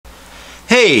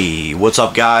Hey, what's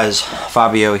up guys?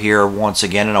 Fabio here once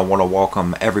again, and I want to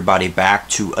welcome everybody back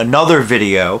to another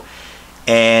video.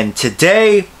 And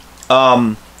today,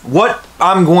 what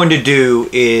I'm going to do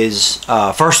is,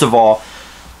 first of all,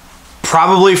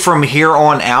 probably from here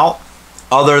on out,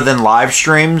 other than live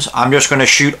streams, I'm just going to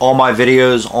shoot all my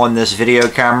videos on this video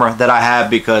camera that I have,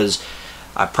 because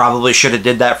I probably should have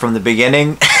did that from the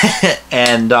beginning.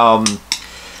 And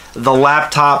the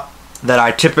laptop that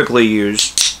I typically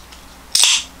use,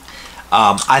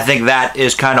 I think that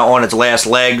is kind of on its last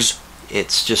legs.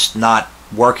 It's just not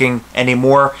working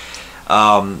anymore.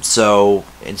 So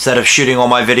instead of shooting all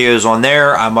my videos on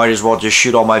there, I might as well just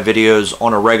shoot all my videos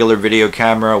on a regular video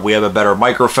camera. We have a better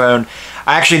microphone.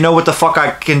 I actually know what the fuck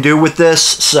I can do with this.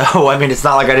 So, I mean, it's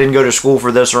not like I didn't go to school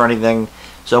for this or anything.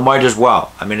 So might as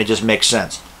well. I mean, it just makes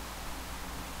sense.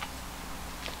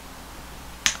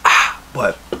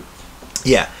 But,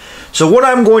 yeah. So what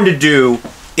I'm going to do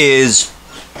is,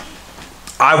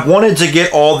 I wanted to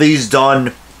get all these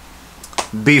done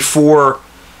before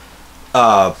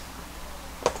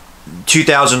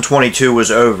 2022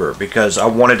 was over, because I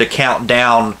wanted to count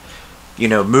down, you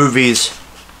know, movies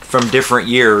from different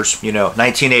years. You know,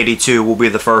 1982 will be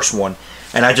the first one,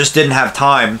 and I just didn't have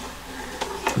time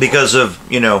because of,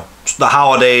 you know, the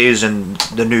holidays and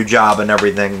the new job and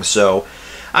everything. So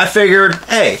I figured,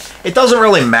 hey, it doesn't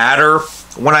really matter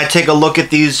when I take a look at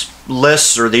these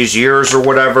lists or these years or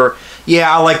whatever.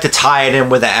 Yeah, I like to tie it in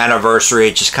with the anniversary.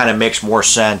 It just kind of makes more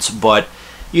sense. But,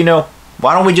 you know,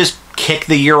 why don't we just kick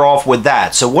the year off with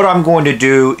that? So what I'm going to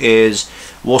do is,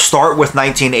 we'll start with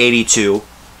 1982.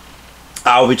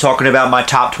 I'll be talking about my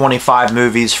top 25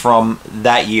 movies from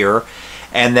that year.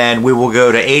 And then we will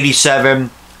go to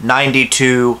 87,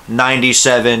 92,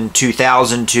 97,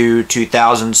 2002,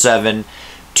 2007,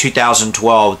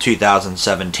 2012,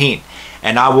 2017.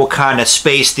 And I will kind of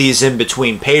space these in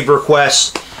between paid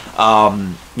requests,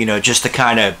 you know, just to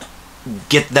kind of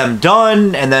get them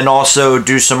done, and then also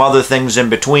do some other things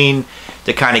in between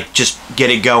to kind of just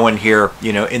get it going here,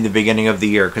 you know, in the beginning of the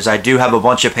year, because I do have a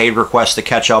bunch of paid requests to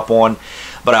catch up on.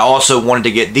 But I also wanted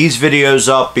to get these videos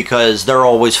up because they're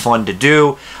always fun to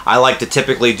do. I like to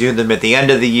typically do them at the end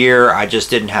of the year. I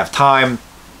just didn't have time.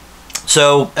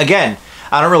 So again,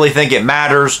 I don't really think it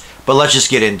matters, but let's just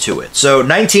get into it. So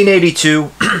 1982,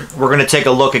 we're going to take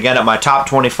a look again at my top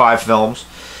 25 films.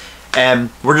 And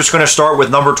we're just going to start with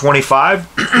number 25.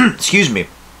 Excuse me.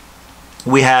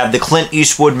 We have the Clint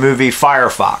Eastwood movie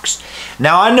Firefox.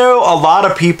 Now, I know a lot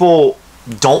of people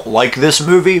don't like this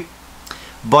movie,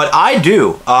 but I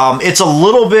do. It's a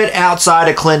little bit outside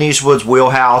of Clint Eastwood's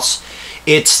wheelhouse.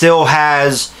 It still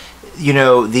has, you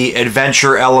know, the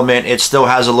adventure element. It still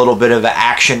has a little bit of an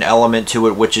action element to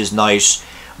it, which is nice.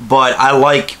 But I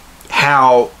like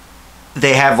how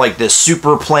they have like this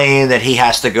super plane that he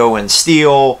has to go and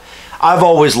steal. I've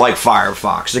always liked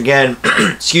Firefox. Again,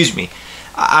 excuse me,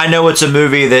 I know it's a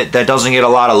movie that doesn't get a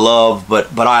lot of love,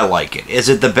 but I like it. Is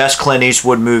it the best Clint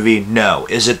Eastwood movie? No.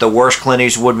 Is it the worst Clint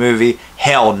Eastwood movie?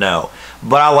 Hell no.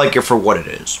 But I like it for what it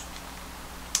is.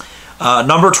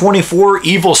 Number 24,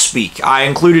 Evil Speak. I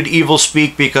included Evil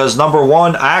Speak because, number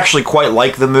one, I actually quite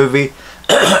like the movie.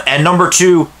 And number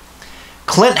two,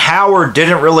 Clint Howard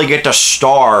didn't really get to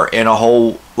star in a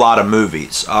whole lot of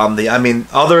movies. I mean,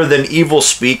 other than Evil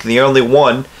Speak, the only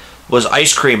one was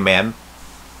Ice Cream Man.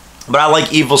 But I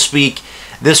like Evil Speak.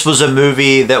 This was a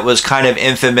movie that was kind of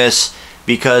infamous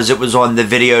because it was on the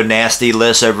Video Nasty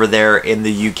list over there in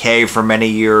the UK for many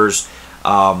years.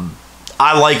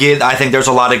 I like it. I think there's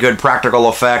a lot of good practical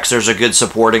effects. There's a good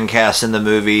supporting cast in the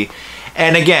movie.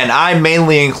 And again, I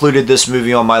mainly included this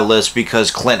movie on my list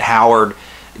because Clint Howard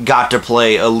got to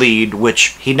play a lead,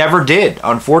 which he never did.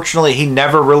 Unfortunately, he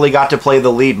never really got to play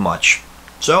the lead much.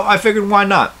 So I figured, why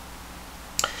not?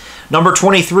 Number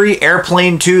 23,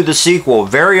 Airplane 2, the sequel.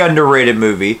 Very underrated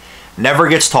movie. Never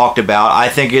gets talked about. I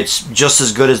think it's just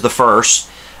as good as the first.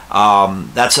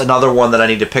 That's another one that I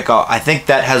need to pick up. I think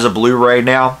that has a Blu-ray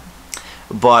now.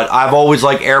 But I've always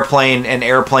liked Airplane and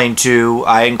Airplane 2.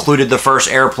 I included the first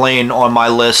Airplane on my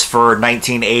list for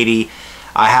 1980.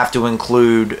 I have to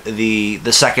include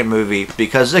the second movie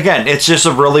because, again, it's just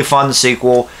a really fun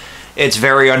sequel. It's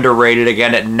very underrated.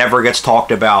 Again, it never gets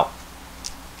talked about,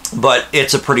 but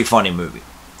it's a pretty funny movie.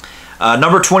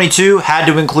 Number 22, had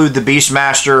to include The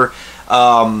Beastmaster.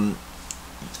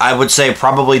 I would say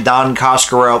probably Don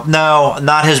Coscarelli. No,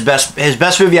 not his best. His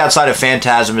best movie outside of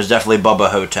Phantasm is definitely Bubba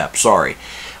Hotep. Sorry.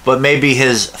 But maybe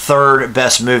his third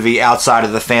best movie outside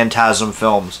of the Phantasm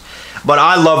films. But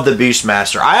I love The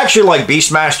Beastmaster. I actually like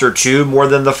Beastmaster 2 more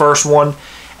than the first one.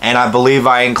 And I believe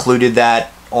I included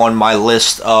that on my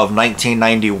list of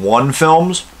 1991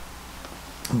 films.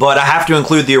 But I have to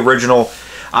include the original.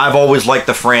 I've always liked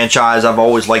the franchise. I've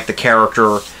always liked the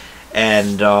character.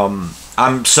 And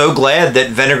I'm so glad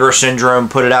that Vinegar Syndrome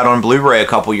put it out on Blu-ray a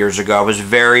couple years ago. I was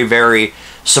very, very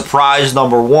surprised,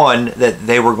 number one, that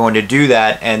they were going to do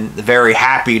that, and very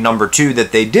happy, number two,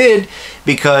 that they did,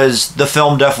 because the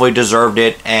film definitely deserved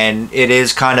it, and it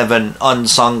is kind of an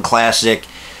unsung classic.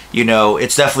 You know,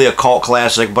 it's definitely a cult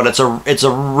classic, but it's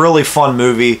a really fun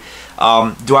movie.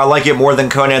 Do I like it more than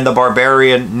Conan the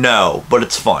Barbarian? No, but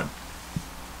it's fun.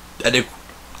 And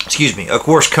excuse me. Of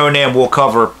course, Conan we'll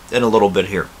cover in a little bit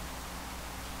here.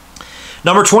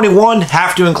 Number 21,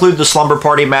 have to include the Slumber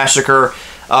Party Massacre.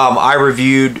 I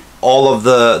reviewed all of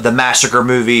the Massacre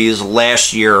movies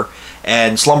last year,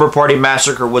 and Slumber Party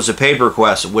Massacre was a paid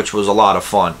request, which was a lot of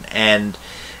fun. And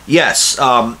yes,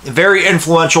 very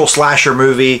influential slasher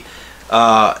movie.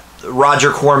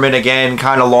 Roger Corman, again,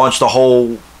 kind of launched a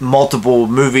whole multiple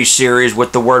movie series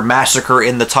with the word massacre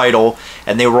in the title,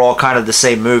 and they were all kind of the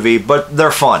same movie, but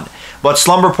they're fun. But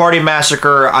Slumber Party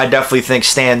Massacre, I definitely think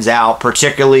stands out,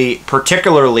 particularly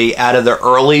out of the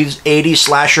early 80s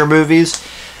slasher movies.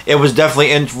 It was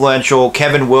definitely influential.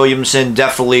 Kevin Williamson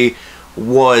definitely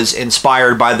was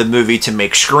inspired by the movie to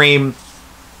make Scream,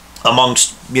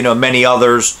 amongst, you know, many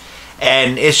others.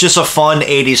 And it's just a fun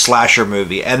 80s slasher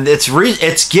movie. And it's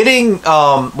getting,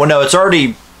 well, no, there's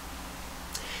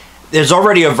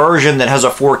already a version that has a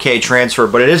 4K transfer,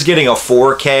 but it is getting a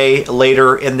 4K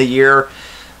later in the year.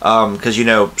 Because, you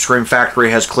know, Scream Factory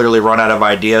has clearly run out of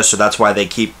ideas, so that's why they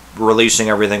keep releasing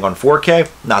everything on 4K.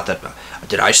 Not that,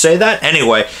 did I say that?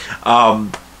 Anyway,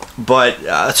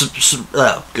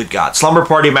 good God. Slumber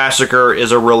Party Massacre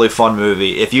is a really fun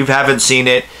movie. If you haven't seen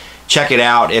it, check it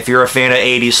out. If you're a fan of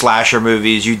 80s slasher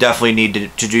movies, you definitely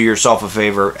need to do yourself a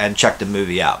favor and check the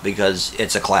movie out, because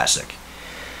it's a classic.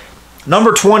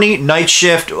 Number 20, Night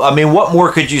Shift. I mean, what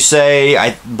more could you say?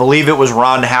 I believe it was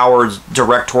Ron Howard's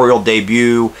directorial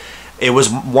debut. It was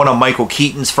one of Michael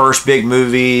Keaton's first big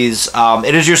movies.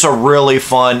 It is just a really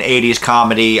fun 80s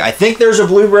comedy. I think there's a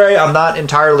Blu-ray. I'm not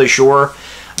entirely sure,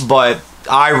 but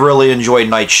I really enjoyed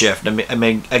Night Shift. I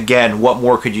mean, again, what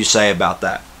more could you say about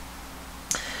that?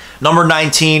 Number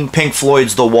 19, Pink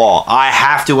Floyd's The Wall. I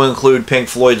have to include Pink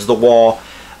Floyd's The Wall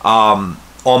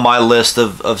on my list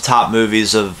of top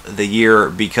movies of the year,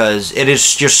 because it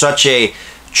is just such a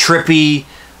trippy,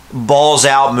 balls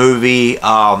out movie.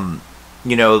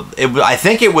 You know, I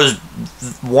think it was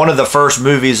one of the first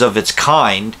movies of its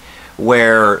kind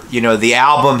where, you know, the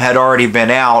album had already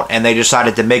been out and they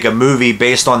decided to make a movie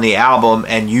based on the album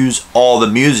and use all the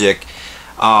music.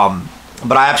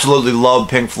 But I absolutely love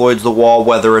Pink Floyd's The Wall,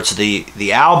 whether it's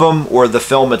the album or the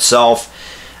film itself.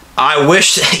 I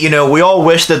wish, you know, we all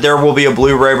wish that there will be a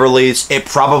Blu-ray release. It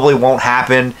probably won't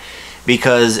happen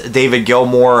because David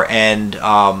Gilmour and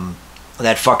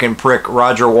that fucking prick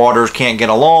Roger Waters can't get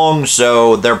along,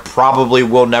 so there probably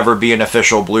will never be an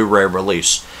official Blu-ray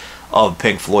release of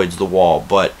Pink Floyd's The Wall.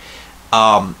 But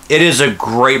it is a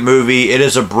great movie. It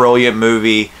is a brilliant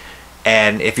movie.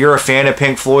 And if you're a fan of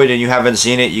Pink Floyd and you haven't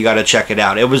seen it, you got to check it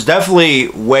out. It was definitely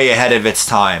way ahead of its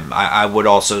time. I would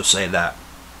also say that.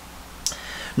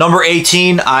 Number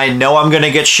 18, I know I'm going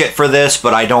to get shit for this,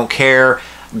 but I don't care.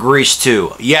 Grease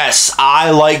 2. Yes,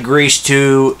 I like Grease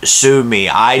 2. Sue me.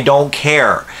 I don't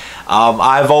care.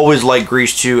 I've always liked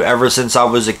Grease 2 ever since I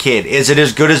was a kid. Is it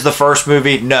as good as the first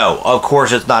movie? No, of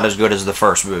course it's not as good as the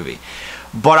first movie.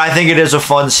 But I think it is a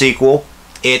fun sequel.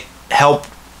 It helped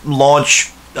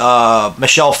launch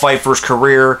Michelle Pfeiffer's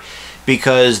career,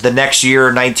 because the next year,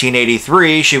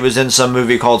 1983, she was in some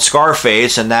movie called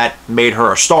Scarface, and that made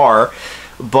her a star.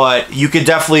 But you could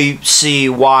definitely see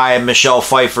why Michelle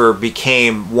Pfeiffer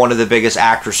became one of the biggest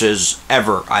actresses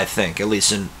ever, I think, at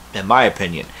least in my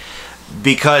opinion.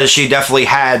 Because she definitely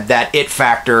had that it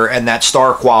factor and that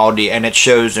star quality, and it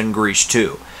shows in Grease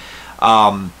 2.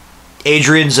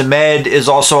 Adrian Zmed is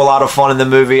also a lot of fun in the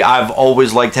movie. I've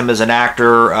always liked him as an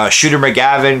actor. Shooter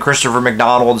McGavin, Christopher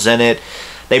McDonald's in it.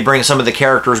 They bring some of the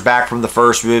characters back from the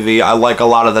first movie. I like a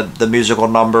lot of the musical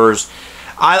numbers.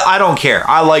 I don't care.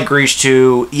 I like Grease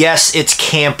 2. Yes, it's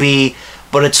campy,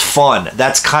 but it's fun.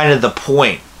 That's kind of the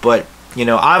point. But, you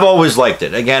know, I've always liked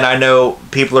it. Again, I know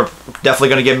people are definitely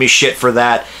going to give me shit for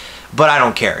that, but I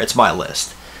don't care. It's my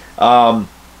list.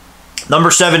 Number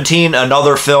 17,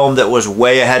 another film that was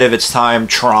way ahead of its time,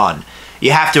 Tron.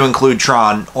 You have to include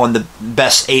Tron on the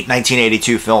best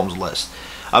 1982 films list.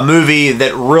 A movie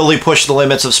that really pushed the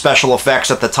limits of special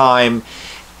effects at the time.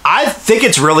 I think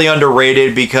it's really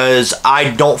underrated because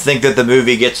I don't think that the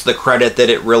movie gets the credit that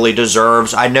it really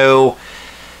deserves. I know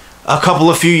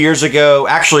a few years ago,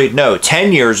 actually, no,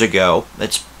 10 years ago,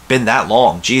 it's been that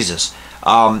long, Jesus.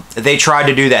 They tried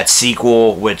to do that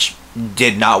sequel, which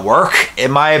did not work,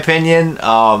 in my opinion.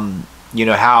 You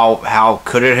know, how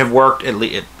could it have worked? At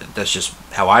least that's just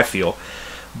how I feel.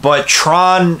 But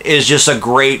Tron is just a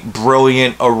great,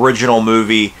 brilliant, original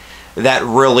movie that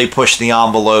really pushed the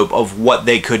envelope of what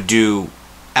they could do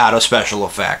out of special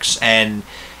effects. And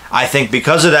I think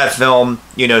because of that film,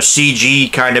 you know,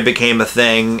 CG kind of became a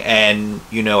thing, and,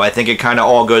 you know, I think it kind of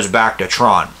all goes back to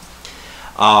Tron.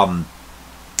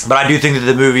 But I do think that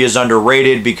the movie is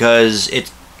underrated because it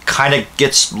kind of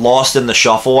gets lost in the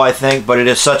shuffle, I think. But it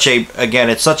is such a, again,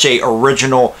 it's such a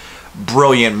original,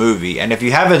 brilliant movie. And if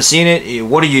you haven't seen it,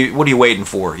 what are you waiting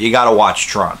for? You got to watch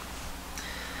Tron.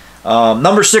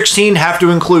 Number 16, have to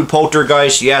include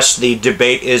Poltergeist. Yes, the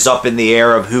debate is up in the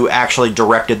air of who actually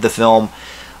directed the film.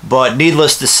 But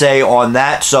needless to say, on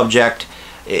that subject,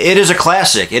 it is a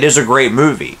classic. It is a great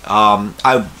movie.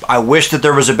 I wish that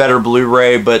there was a better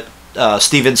Blu-ray, but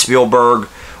Steven Spielberg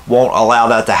won't allow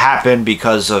that to happen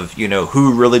because of, you know,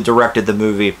 who really directed the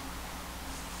movie.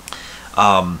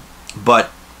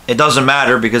 But it doesn't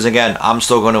matter because, again, I'm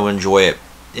still going to enjoy it.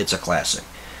 It's a classic.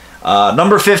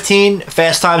 Number 15,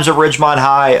 Fast Times at Ridgemont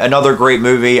High. Another great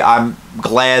movie. I'm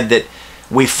glad that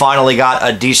we finally got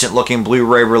a decent looking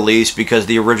Blu-ray release because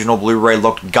the original Blu-ray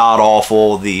looked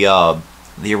god-awful. The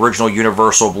original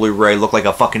Universal Blu-ray looked like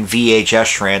a fucking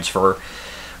VHS transfer.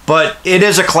 But it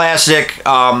is a classic.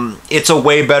 It's a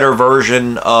way better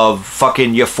version of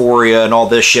fucking Euphoria and all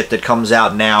this shit that comes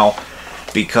out now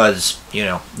because, you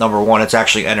know, number one, it's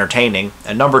actually entertaining.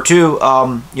 And number two,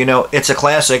 you know, it's a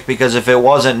classic because if it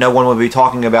wasn't, no one would be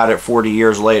talking about it 40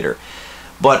 years later.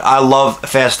 But I love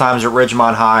Fast Times at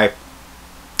Ridgemont High.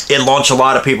 It launched a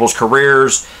lot of people's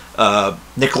careers.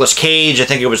 Nicolas Cage, I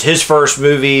think it was his first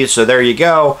movie, so there you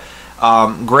go.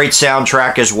 Great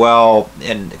soundtrack as well.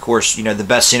 And, of course, you know, the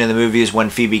best scene in the movie is when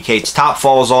Phoebe Cates' top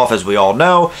falls off, as we all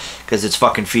know, because it's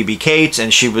fucking Phoebe Cates,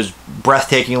 and she was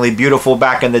breathtakingly beautiful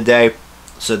back in the day.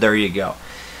 So there you go.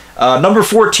 Number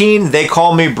 14, They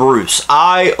Call Me Bruce.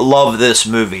 I love this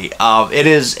movie. It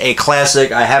is a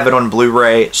classic. I have it on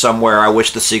Blu-ray somewhere. I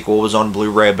wish the sequel was on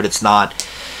Blu-ray, but it's not.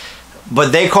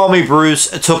 But They Call Me Bruce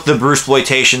took the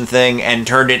Bruceploitation thing and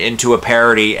turned it into a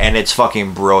parody, and it's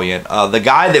fucking brilliant. The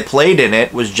guy that played in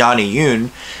it was Johnny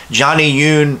Yoon. Johnny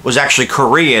Yoon was actually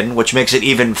Korean, which makes it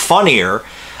even funnier.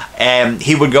 And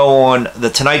he would go on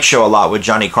The Tonight Show a lot with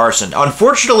Johnny Carson.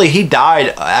 Unfortunately, he died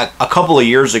a couple of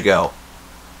years ago.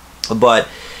 But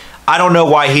I don't know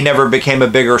why he never became a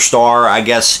bigger star. I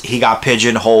guess he got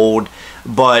pigeonholed.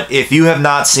 But if you have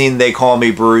not seen They Call Me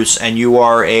Bruce and you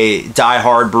are a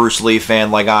diehard Bruce Lee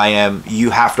fan like I am, you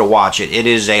have to watch it. It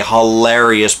is a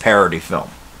hilarious parody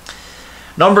film.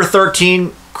 Number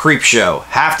 13, Creepshow.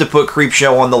 Have to put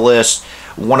Creepshow on the list.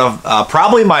 One of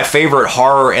probably my favorite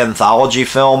horror anthology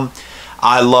film.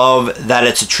 I love that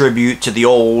it's a tribute to the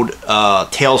old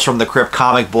Tales from the Crypt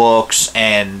comic books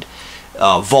and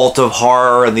Vault of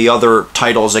Horror and the other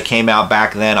titles that came out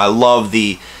back then. I love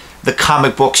the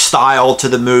comic book style to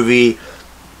the movie.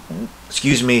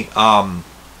 Excuse me. I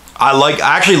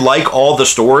actually like all the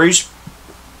stories.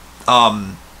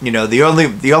 You know, the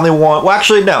only one. Well,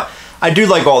 actually, no. I do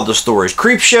like all the stories.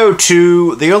 Creepshow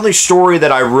 2, the only story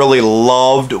that I really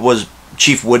loved was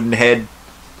Chief Woodenhead,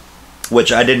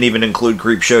 which I didn't even include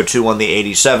Creepshow 2 on the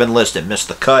 87 list. It missed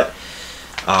the cut.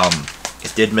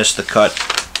 It did miss the cut.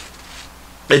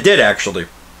 It did, actually.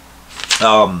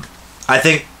 I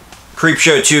think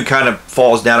Creepshow 2 kind of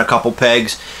falls down a couple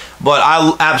pegs, but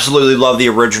I absolutely love the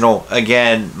original.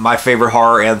 Again, my favorite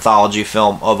horror anthology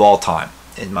film of all time,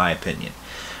 in my opinion.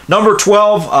 Number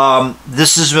 12,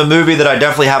 this is a movie that I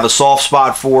definitely have a soft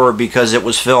spot for because it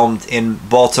was filmed in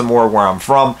Baltimore, where I'm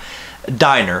from.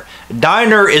 Diner.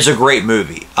 Diner is a great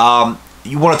movie.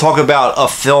 You want to talk about a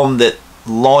film that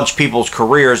launched people's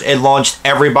careers. It launched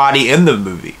everybody in the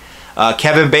movie.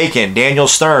 Kevin Bacon, Daniel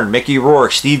Stern, Mickey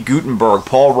Rourke, Steve Guttenberg,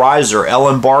 Paul Reiser,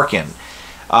 Ellen Barkin.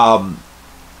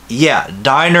 Yeah,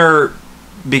 Diner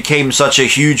became such a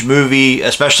huge movie,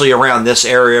 especially around this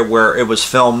area where it was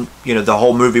filmed. You know, the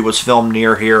whole movie was filmed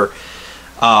near here.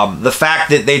 The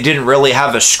fact that they didn't really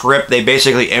have a script, they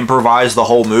basically improvised the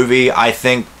whole movie, I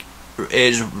think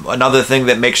is another thing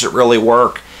that makes it really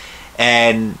work.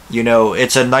 And, you know,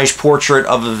 it's a nice portrait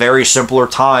of a very simpler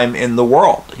time in the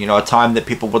world. You know, a time that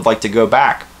people would like to go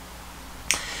back.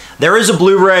 There is a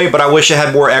Blu-ray, but I wish it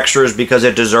had more extras because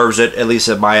it deserves it, at least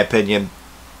in my opinion.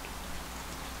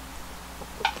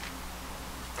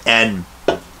 And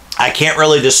I can't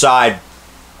really decide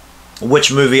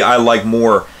which movie I like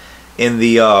more in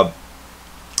the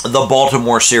the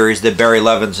Baltimore series that Barry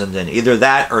Levinson's in. Either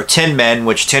that or Tin Men,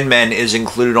 which Tin Men is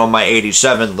included on my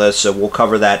 87 list, so we'll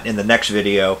cover that in the next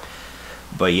video.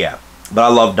 But yeah, but I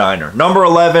love Diner. Number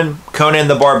 11, Conan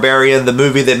the Barbarian, the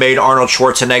movie that made Arnold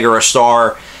Schwarzenegger a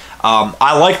star.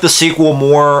 I like the sequel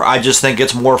more. I just think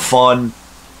it's more fun.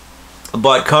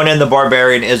 But Conan the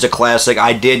Barbarian is a classic.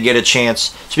 I did get a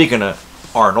chance, speaking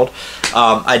of Arnold,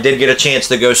 I did get a chance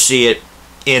to go see it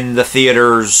in the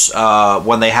theaters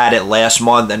when they had it last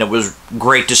month, and it was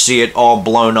great to see it all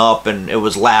blown up, and it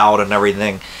was loud and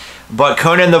everything. But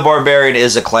Conan the Barbarian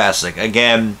is a classic.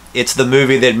 Again, it's the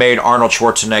movie that made Arnold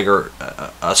Schwarzenegger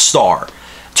a star.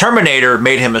 Terminator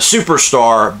made him a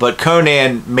superstar, but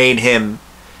Conan made him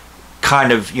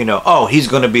kind of, you know, oh, he's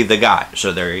going to be the guy.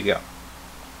 So there you go.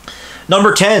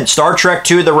 Number 10, Star Trek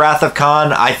II, The Wrath of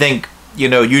Khan. I think, you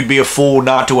know, you'd be a fool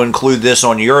not to include this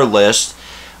on your list.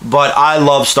 But I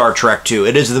love Star Trek II.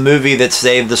 It is the movie that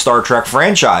saved the Star Trek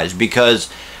franchise,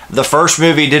 because the first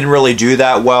movie didn't really do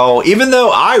that well. Even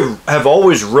though I have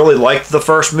always really liked the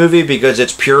first movie because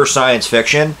it's pure science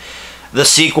fiction. The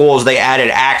sequels, they added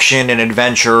action and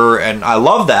adventure, and I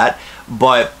love that.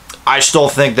 But I still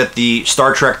think that the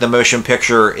Star Trek The Motion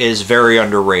Picture is very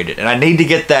underrated. And I need to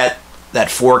get that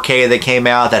 4K that came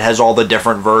out that has all the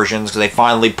different versions, because they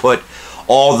finally put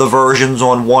all the versions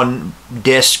on one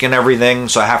disc and everything,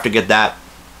 so I have to get that.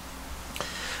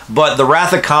 But The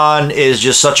Wrath of Khan is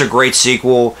just such a great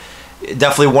sequel.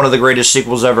 Definitely one of the greatest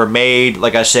sequels ever made.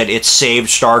 Like I said, it saved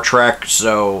Star Trek,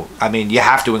 so, I mean, you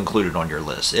have to include it on your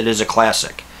list. It is a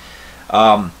classic.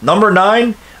 Number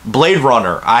 9, Blade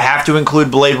Runner. I have to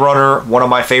include Blade Runner, one of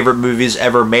my favorite movies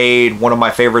ever made, one of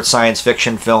my favorite science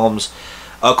fiction films.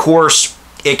 Of course,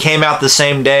 it came out the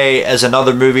same day as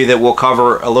another movie that we'll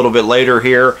cover a little bit later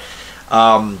here.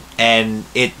 And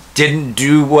it didn't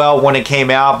do well when it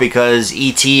came out because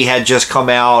E.T. had just come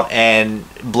out, and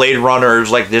Blade Runner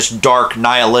is like this dark,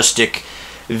 nihilistic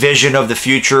vision of the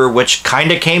future, which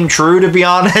kind of came true, to be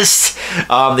honest.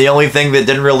 The only thing that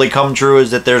didn't really come true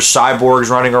is that there's cyborgs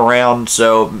running around.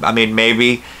 So, I mean,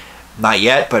 maybe. Not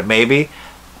yet, but maybe.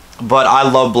 But I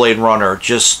love Blade Runner.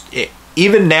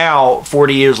 Even now,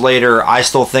 40 years later, I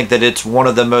still think that it's one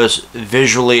of the most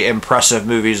visually impressive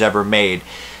movies ever made.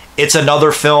 It's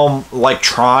another film like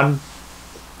Tron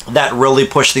that really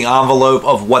pushed the envelope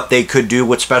of what they could do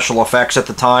with special effects at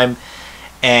the time.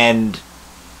 And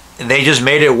they just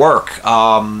made it work.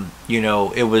 You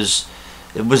know, it was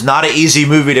not an easy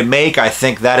movie to make. I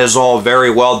think that is all very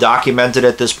well documented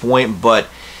at this point, but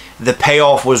the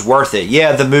payoff was worth it.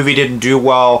 Yeah, the movie didn't do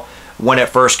well when it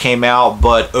first came out,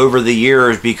 but over the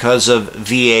years, because of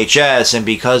VHS and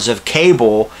because of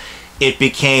cable, it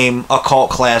became a cult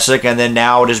classic, and then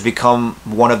now it has become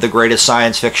one of the greatest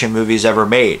science fiction movies ever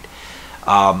made.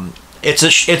 It's a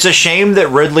shame that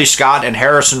Ridley Scott and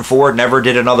Harrison Ford never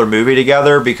did another movie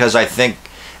together, because I think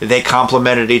they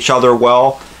complemented each other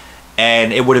well,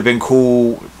 and it would have been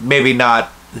cool, maybe not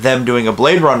them doing a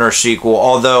Blade Runner sequel,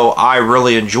 although I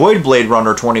really enjoyed Blade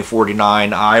Runner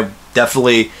 2049. I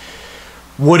definitely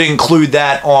would include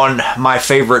that on my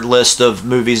favorite list of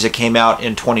movies that came out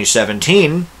in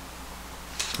 2017,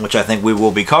 which I think we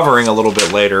will be covering a little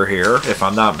bit later here, if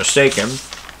I'm not mistaken.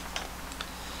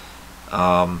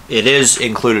 It is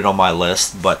included on my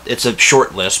list, but it's a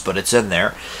short list, but it's in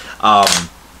there.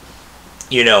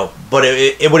 You know, but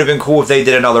it would have been cool if they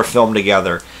did another film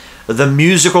together. The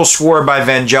musical score by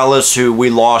Vangelis, who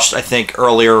we lost, I think,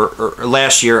 earlier, or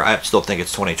last year. I still think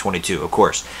it's 2022, of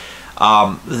course.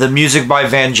 The music by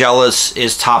Vangelis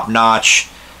is top-notch.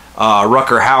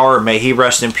 Rutger Hauer, may he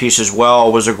rest in peace as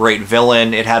well, was a great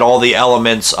villain. It had all the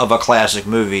elements of a classic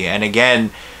movie. And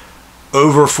again,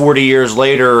 over 40 years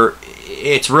later,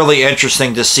 it's really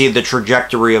interesting to see the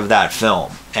trajectory of that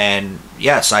film. And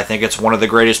yes, I think it's one of the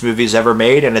greatest movies ever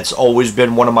made, and it's always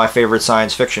been one of my favorite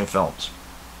science fiction films.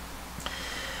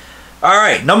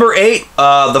 Alright, number 8,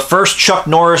 the first Chuck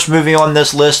Norris movie on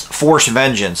this list, Force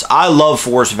Vengeance. I love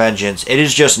Force Vengeance. It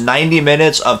is just 90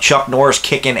 minutes of Chuck Norris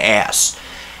kicking ass.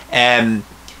 And,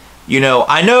 you know,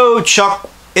 I know Chuck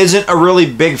isn't a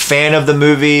really big fan of the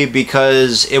movie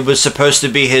because it was supposed to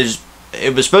be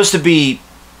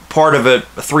part of a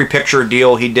 3-picture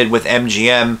deal he did with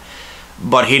MGM,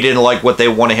 but he didn't like what they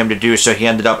wanted him to do, so he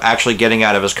ended up actually getting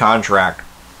out of his contract.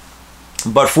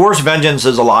 But Force Vengeance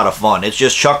is a lot of fun. It's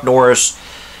just Chuck Norris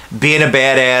being a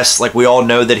badass, like we all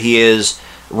know that he is,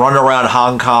 running around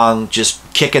Hong Kong just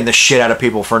kicking the shit out of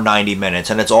people for 90 minutes.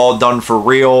 And it's all done for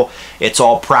real. It's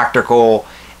all practical,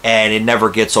 and it never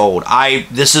gets old.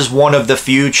 This is one of the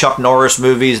few Chuck Norris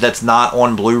movies that's not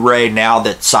on Blu-ray now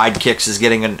that Sidekicks is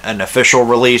getting an official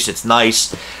release. It's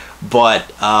nice.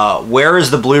 But where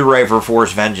is the Blu-ray for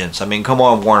Force Vengeance? I mean, come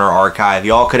on, Warner Archive.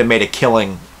 Y'all could have made a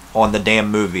killing on the damn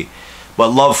movie. But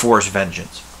love Force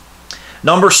Vengeance.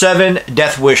 Number 7,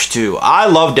 Death Wish 2. I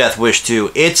love Death Wish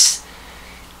 2.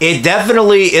 It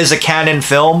definitely is a canon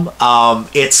film.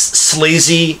 It's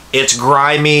sleazy, it's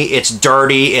grimy, it's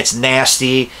dirty, it's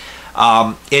nasty.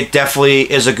 It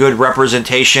definitely is a good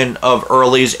representation of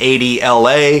early 80s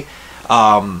LA.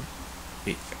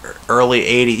 Early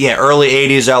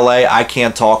 80s LA. I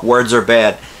can't talk. Words are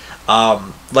bad.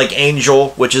 Like Angel,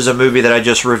 which is a movie that I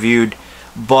just reviewed.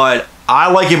 But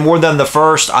I like it more than the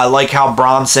first. I like how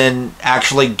Bronson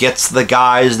actually gets the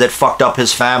guys that fucked up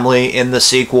his family in the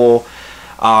sequel.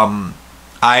 I'm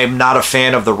not a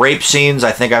fan of the rape scenes.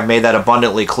 I think I've made that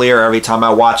abundantly clear. Every time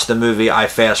I watch the movie, I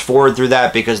fast forward through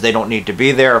that because they don't need to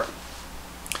be there.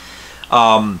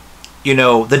 You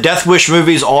know, the Death Wish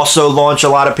movies also launch a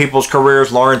lot of people's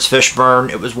careers. Lawrence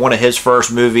Fishburne, it was one of his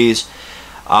first movies.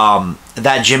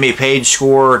 That Jimmy Page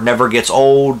score never gets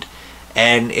old.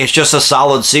 And it's just a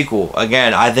solid sequel.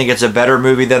 Again, I think it's a better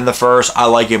movie than the first. I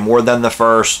like it more than the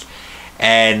first.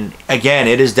 And again,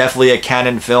 it is definitely a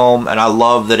canon film, and I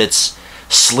love that it's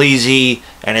sleazy,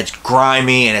 and it's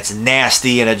grimy, and it's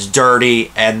nasty, and it's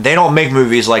dirty, and they don't make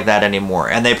movies like that anymore,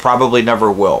 and they probably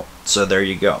never will. So there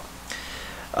you go.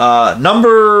 I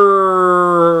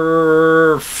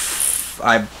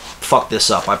fucked this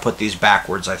up. I put these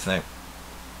backwards, I think.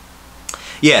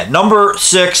 Yeah, number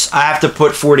 6, I have to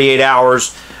put 48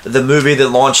 Hours, the movie that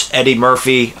launched Eddie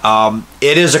Murphy.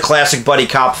 It is a classic buddy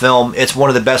cop film. It's one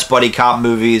of the best buddy cop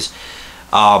movies.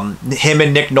 Him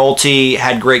and Nick Nolte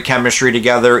had great chemistry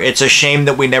together. It's a shame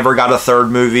that we never got a third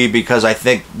movie because I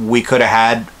think we could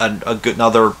have had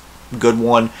another good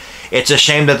one. It's a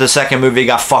shame that the second movie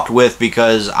got fucked with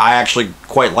because I actually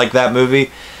quite like that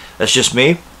movie. That's just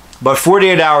me. But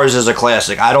 48 Hours is a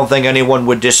classic. I don't think anyone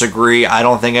would disagree. I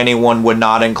don't think anyone would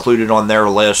not include it on their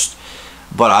list.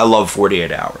 But I love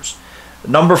 48 Hours.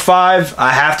 Number 5,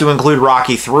 I have to include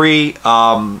Rocky 3.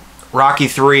 Rocky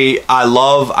 3, I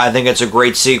love. I think it's a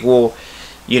great sequel.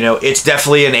 You know, it's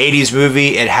definitely an 80s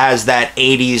movie. It has that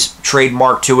 80s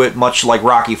trademark to it, much like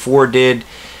Rocky 4 did.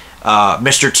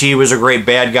 Mr. T was a great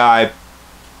bad guy.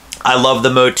 I love the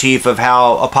motif of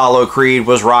how Apollo Creed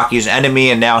was Rocky's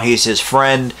enemy and now he's his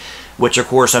friend, which of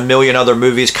course a million other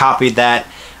movies copied that.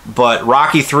 But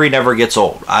Rocky 3 never gets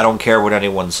old. I don't care what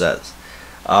anyone says.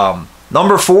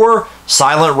 Number 4,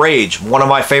 Silent Rage, one of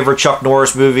my favorite Chuck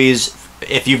Norris movies.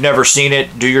 If you've never seen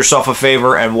it, do yourself a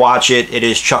favor and watch it. It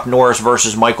is Chuck Norris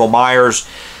versus Michael Myers.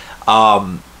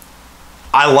 I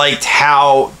liked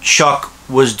how Chuck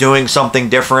was doing something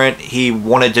different. He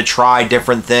wanted to try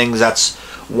different things. That's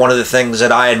one of the things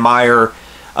that I admire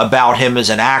about him as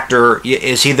an actor.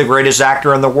 Is he the greatest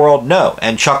actor in the world? No.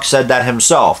 And Chuck said that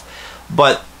himself.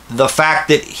 But the fact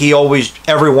that he always,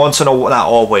 every once in a while, not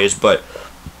always, but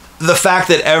the fact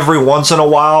that every once in a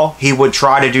while he would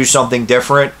try to do something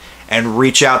different and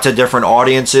reach out to different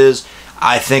audiences,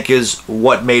 I think is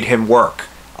what made him work.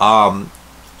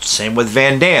 Same with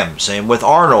Van Damme, same with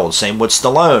Arnold, same with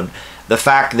Stallone. The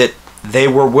fact that they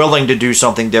were willing to do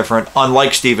something different,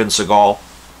 unlike Steven Seagal.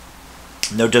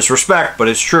 No disrespect, but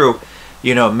it's true.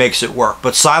 You know, it makes it work.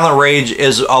 But Silent Rage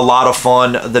is a lot of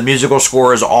fun. The musical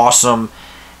score is awesome.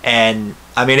 And,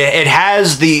 I mean, it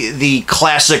has the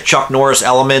classic Chuck Norris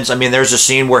elements. I mean, there's a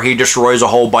scene where he destroys a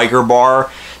whole biker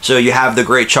bar. So you have the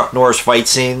great Chuck Norris fight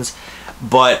scenes.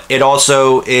 But it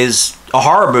also is a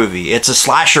horror movie. It's a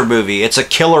slasher movie. It's a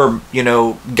killer, you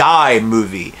know, guy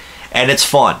movie. And it's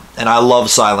fun. And I love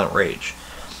Silent Rage.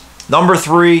 Number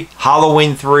 3,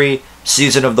 Halloween 3,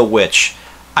 Season of the Witch.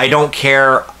 I don't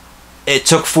care. It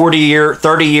took 30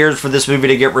 years for this movie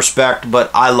to get respect, but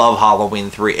I love Halloween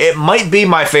 3. It might be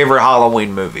my favorite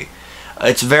Halloween movie.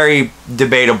 It's very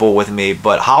debatable with me,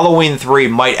 but Halloween 3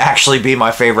 might actually be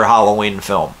my favorite Halloween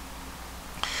film.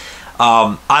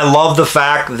 I love the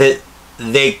fact that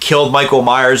they killed Michael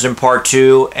Myers in part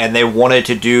 2, and they wanted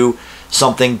to do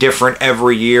something different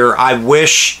every year. I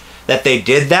wish that they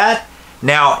did that.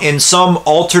 Now, in some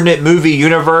alternate movie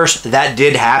universe, that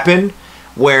did happen,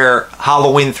 where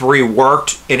Halloween 3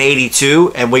 worked in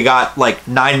 82, and we got like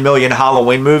 9 million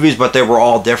Halloween movies, but they were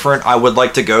all different. I would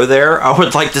like to go there. I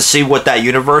would like to see what that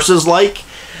universe is like.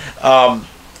 But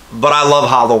I love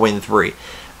Halloween 3.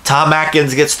 Tom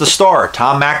Atkins gets the star.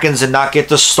 Tom Atkins did not get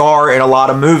the star in a lot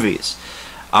of movies.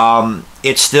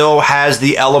 It still has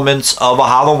the elements of a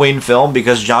Halloween film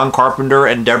because John Carpenter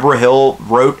and Deborah Hill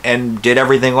wrote and did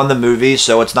everything on the movie,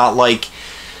 so it's not like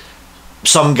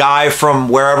some guy from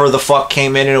wherever the fuck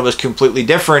came in and it was completely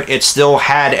different. It still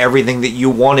had everything that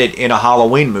you wanted in a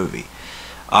Halloween movie.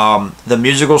 The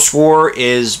musical score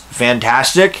is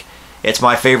fantastic. It's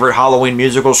my favorite Halloween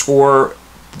musical score.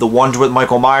 The ones with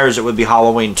Michael Myers, it would be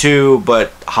Halloween 2,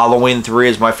 but Halloween 3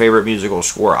 is my favorite musical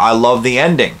score. I love the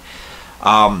ending.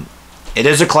 It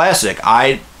is a classic.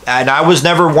 I was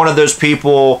never one of those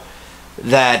people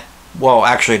that, well,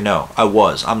 actually, no, I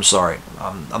was. I'm sorry.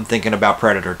 I'm thinking about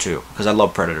Predator 2, because I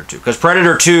love Predator 2. Because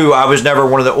Predator 2, I was never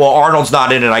one of the, well, Arnold's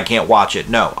not in it, I can't watch it.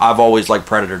 No, I've always liked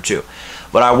Predator 2.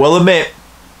 But I will admit,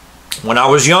 when I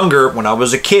was younger, when I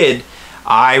was a kid,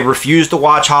 I refused to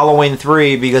watch Halloween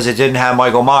 3 because it didn't have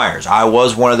Michael Myers. I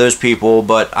was one of those people,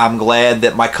 but I'm glad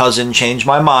that my cousin changed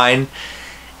my mind,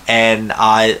 and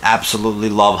I absolutely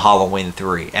love Halloween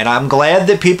 3. And I'm glad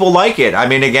that people like it. I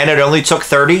mean, again, it only took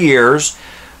 30 years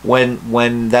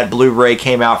when that Blu-ray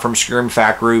came out from Scream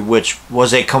Factory, which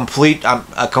was a complete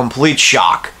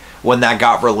shock when that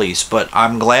got released. But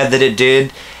I'm glad that it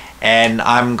did, and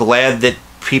I'm glad that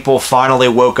people finally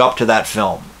woke up to that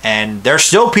film. And there's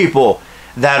still people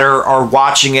that are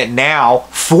watching it now,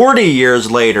 40 years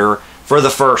later, for the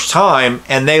first time,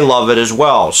 and they love it as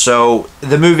well. So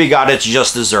the movie got its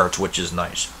just desserts, which is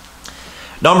nice.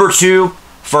 Number 2,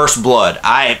 First Blood.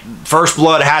 First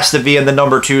Blood has to be in the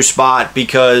number 2 spot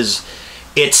because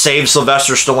it saved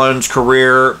Sylvester Stallone's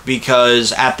career,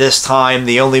 because at this time,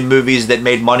 the only movies that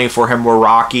made money for him were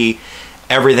Rocky.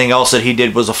 Everything else that he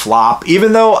did was a flop.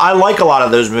 Even though I like a lot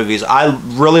of those movies. I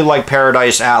really like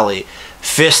Paradise Alley.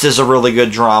 Fist is a really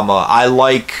good drama. I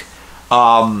like,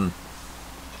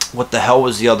 what the hell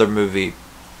was the other movie?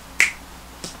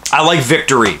 I like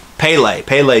Victory. Pele.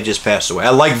 Pele just passed away. I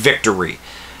like Victory.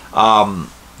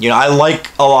 You know, I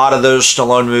like a lot of those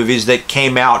Stallone movies that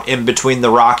came out in between the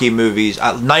Rocky movies.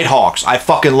 Nighthawks. I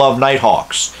fucking love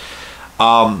Nighthawks.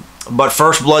 But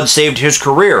First Blood saved his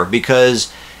career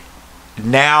because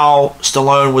now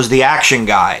Stallone was the action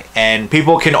guy, and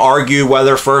people can argue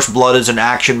whether First Blood is an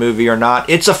action movie or not.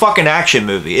 It's a fucking action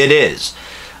movie. It is.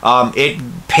 It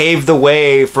paved the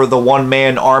way for the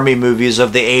one-man army movies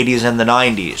of the 80s and the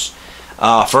 90s.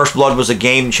 First Blood was a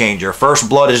game changer. First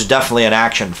Blood is definitely an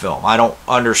action film. I don't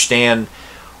understand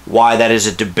why that is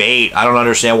a debate. I don't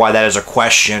understand why that is a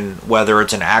question, whether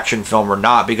it's an action film or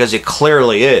not, because it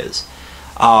clearly is.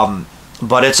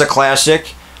 But it's a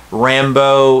classic.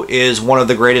 Rambo is one of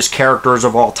the greatest characters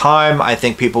of all time. I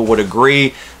think people would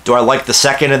agree. Do I like the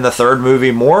second and the third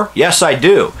movie more? Yes, I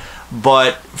do.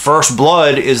 But First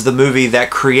Blood is the movie that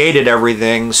created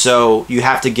everything, so you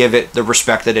have to give it the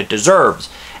respect that it deserves.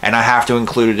 And I have to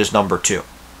include it as number 2.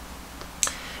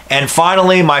 And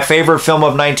finally, my favorite film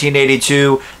of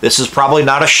 1982. This is probably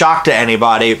not a shock to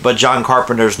anybody, but John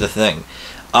Carpenter's The Thing.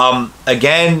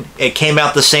 Again, it came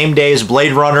out the same day as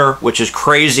Blade Runner, which is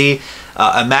crazy.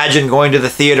 Imagine going to the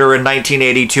theater in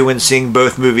 1982 and seeing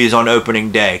both movies on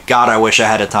opening day. God, I wish I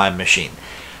had a time machine.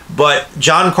 But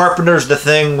John Carpenter's The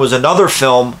Thing was another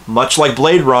film, much like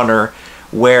Blade Runner,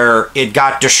 where it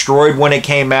got destroyed when it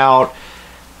came out.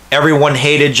 Everyone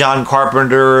hated John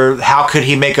Carpenter. How could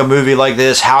he make a movie like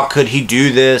this? How could he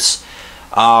do this?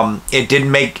 It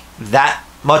didn't make that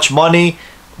much money,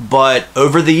 but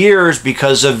over the years,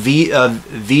 because of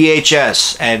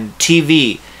VHS and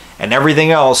TV and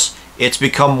everything else, it's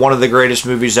become one of the greatest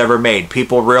movies ever made.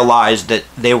 People realized that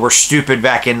they were stupid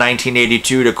back in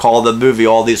 1982 to call the movie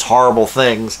all these horrible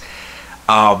things.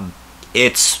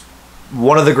 It's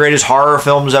one of the greatest horror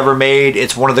films ever made.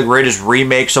 It's one of the greatest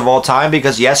remakes of all time,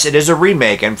 because yes, it is a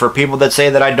remake. And for people that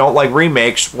say that I don't like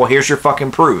remakes, well, here's your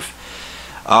fucking proof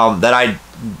that I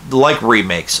like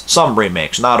remakes. Some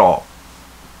remakes, not all.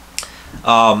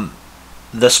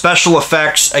 The special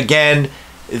effects, again,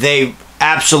 they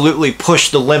absolutely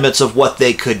pushed the limits of what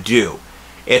they could do.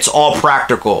 It's all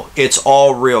practical. It's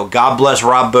all real. God bless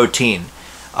Rob Bottin.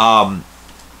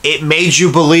 It made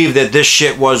you believe that this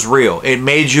shit was real. It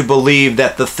made you believe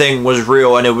that the thing was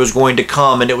real and it was going to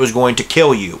come and it was going to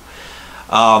kill you.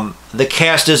 The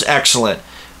cast is excellent.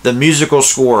 The musical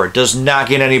score does not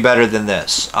get any better than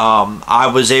this. I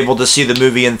was able to see the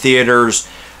movie in theaters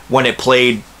when it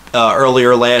played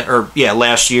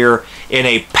last year in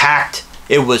a packed.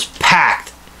 It was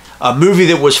packed. A movie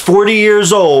that was 40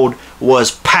 years old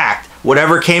was packed.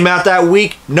 Whatever came out that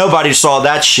week, nobody saw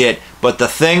that shit, but The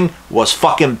Thing was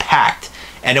fucking packed.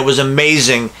 And it was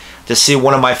amazing to see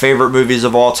one of my favorite movies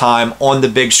of all time on the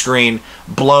big screen,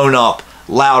 blown up,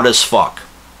 loud as fuck.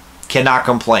 Cannot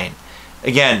complain.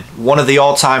 Again, one of the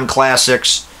all-time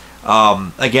classics.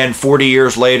 Again, 40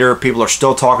 years later, people are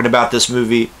still talking about this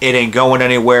movie. It ain't going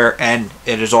anywhere, and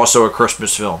it is also a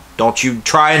Christmas film. Don't you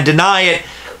try and deny it,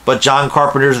 but John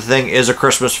Carpenter's The Thing is a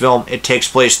Christmas film. It takes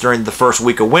place during the first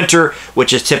week of winter,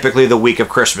 which is typically the week of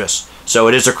Christmas. So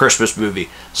it is a Christmas movie.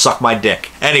 Suck my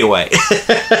dick. Anyway.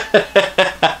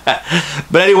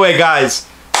 But anyway, guys,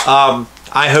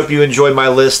 I hope you enjoyed my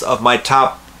list of my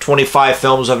top 25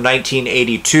 films of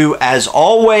 1982. As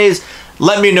always,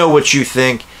 let me know what you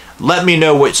think. Let me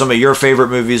know what some of your favorite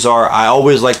movies are. I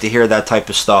always like to hear that type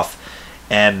of stuff.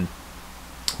 And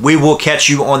we will catch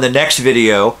you on the next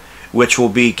video, which will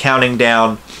be counting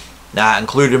down,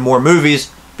 including more movies,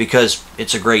 because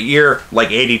it's a great year, like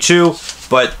 82,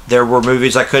 but there were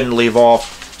movies I couldn't leave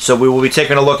off. So we will be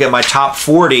taking a look at my top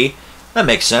 40, that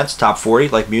makes sense, top 40,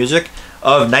 like music,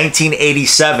 of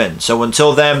 1987. So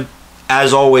until then,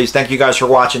 as always, thank you guys for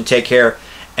watching, take care,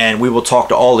 and we will talk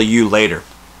to all of you later.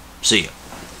 See you.